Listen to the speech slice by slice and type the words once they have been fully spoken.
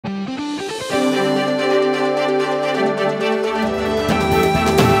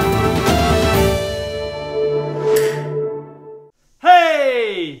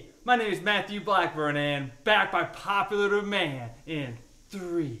My name is Matthew Blackburn, and back by popular demand in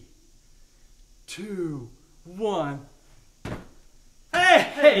 3, 2, 1.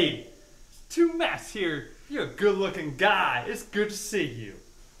 Hey! Two Matts here. You're a good-looking guy. It's good to see you.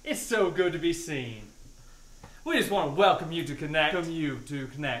 It's so good to be seen. We just want to welcome you to connect.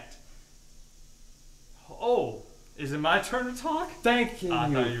 Oh, is it my turn to talk? Thank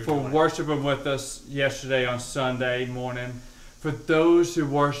you for worshiping with us yesterday on Sunday morning. For those who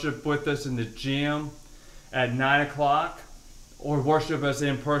worship with us in the gym at 9 o'clock, or worship us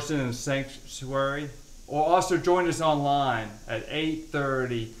in person in the sanctuary, or also join us online at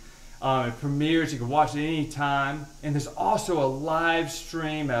 8:30. It premieres. You can watch it anytime. And there's also a live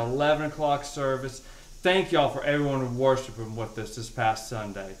stream at 11 o'clock service. Thank y'all for everyone worshiping with us this past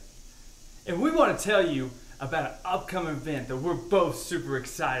Sunday. And we want to tell you about an upcoming event that we're both super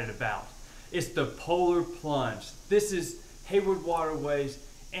excited about. It's the Polar Plunge. This is Hayward Waterway's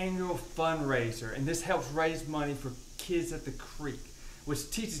annual fundraiser, and this helps raise money for Kids at the Creek, which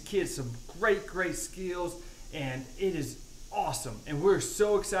teaches kids some great skills, and it is awesome. And we're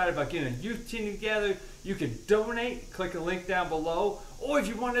so excited about getting a youth team together. You can donate, click the link down below, or if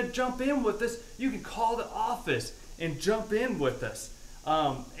you want to jump in with us, you can call the office and jump in with us.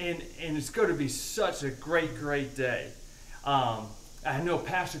 And it's going to be such a great day. I know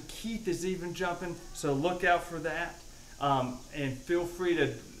Pastor Keith is even jumping, so look out for that. And feel free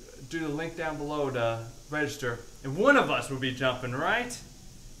to do the link down below to register. And one of us will be jumping, right?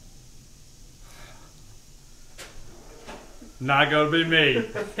 Not going to be me.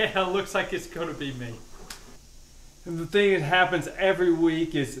 Yeah, it looks like it's going to be me. And the thing that happens every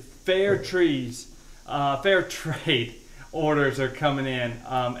week is fair trade orders are coming in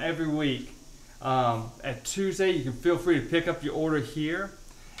every week. At Tuesday, you can feel free to pick up your order here.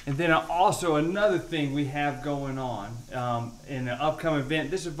 And then also another thing we have going on in an upcoming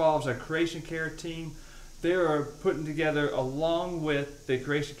event. This involves our Creation Care team. They are putting together, along with the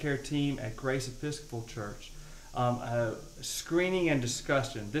Creation Care team at Grace Episcopal Church, a screening and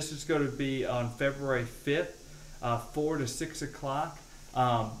discussion. This is going to be on February 5th, 4 to 6 o'clock.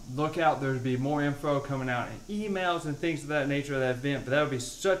 Look out, there'll be more info coming out in emails and things of that nature of that event. But that would be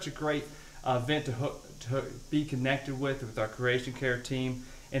such a great event to be connected with our Creation Care team.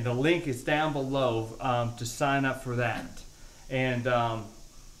 And the link is down below to sign up for that. And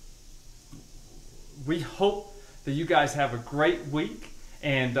we hope that you guys have a great week.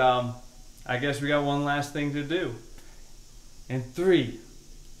 And I guess we got one last thing to do. In 3,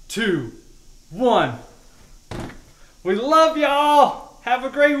 2, 1. We love y'all. Have a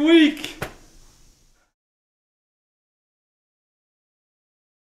great week.